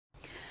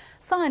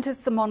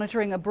Scientists are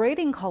monitoring a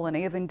breeding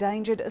colony of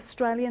endangered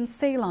Australian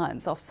sea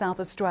lions off South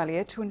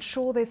Australia to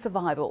ensure their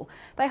survival.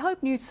 They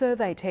hope new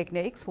survey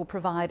techniques will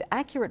provide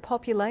accurate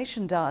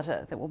population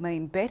data that will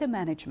mean better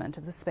management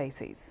of the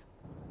species.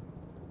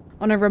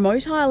 On a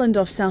remote island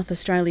off South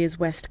Australia's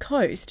west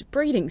coast,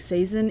 breeding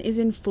season is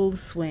in full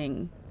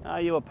swing.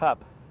 Are you a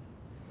pup?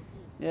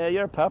 Yeah,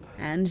 you're a pup.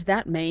 And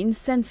that means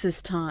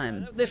census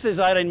time. This is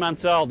 18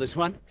 months old, this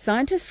one.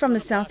 Scientists from the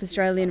South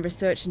Australian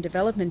Research and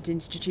Development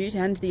Institute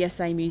and the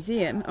SA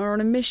Museum are on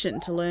a mission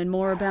to learn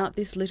more about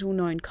this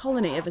little-known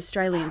colony of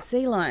Australian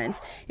sea lions.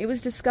 It was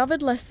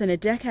discovered less than a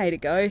decade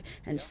ago,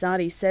 and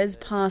Sadi says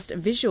past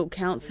visual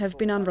counts have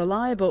been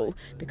unreliable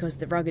because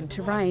the rugged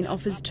terrain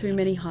offers too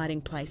many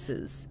hiding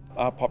places.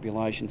 Are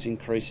populations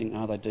increasing?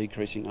 Are they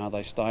decreasing? Are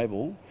they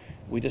stable?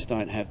 We just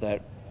don't have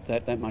that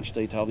much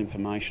detailed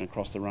information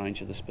across the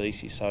range of the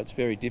species, so it's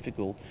very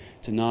difficult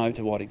to know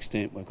to what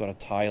extent we've got to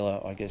tailor,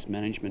 I guess,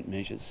 management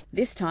measures.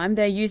 This time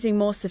they're using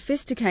more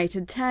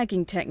sophisticated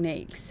tagging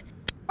techniques.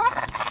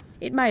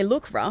 It may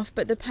look rough,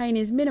 but the pain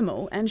is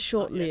minimal and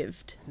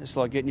short-lived. It's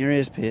like getting your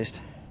ears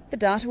pierced. The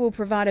data will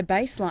provide a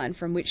baseline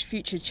from which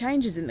future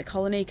changes in the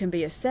colony can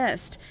be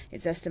assessed.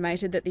 It's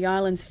estimated that the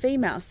island's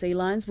female sea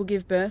lions will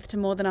give birth to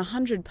more than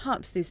 100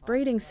 pups this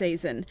breeding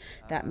season.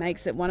 That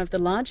makes it one of the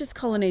largest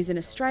colonies in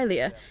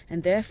Australia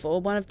and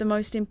therefore one of the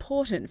most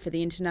important for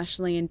the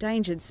internationally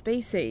endangered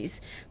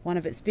species. One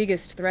of its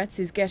biggest threats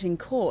is getting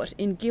caught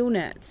in gill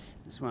nets.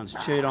 This one's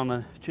chewed on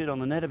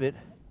the net a bit.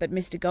 But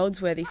Mr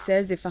Goldsworthy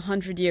says if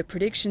 100-year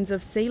predictions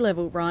of sea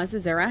level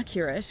rises are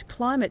accurate,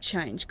 climate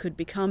change could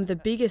become the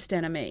biggest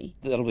enemy.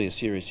 That'll be a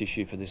serious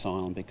issue for this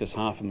island because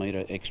half a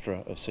metre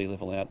extra of sea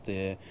level out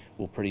there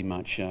will pretty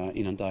much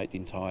inundate the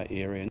entire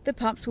area. The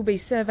pups will be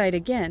surveyed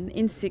again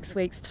in 6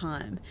 weeks'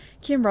 time.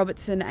 Kim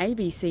Robertson,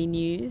 ABC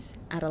News,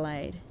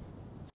 Adelaide.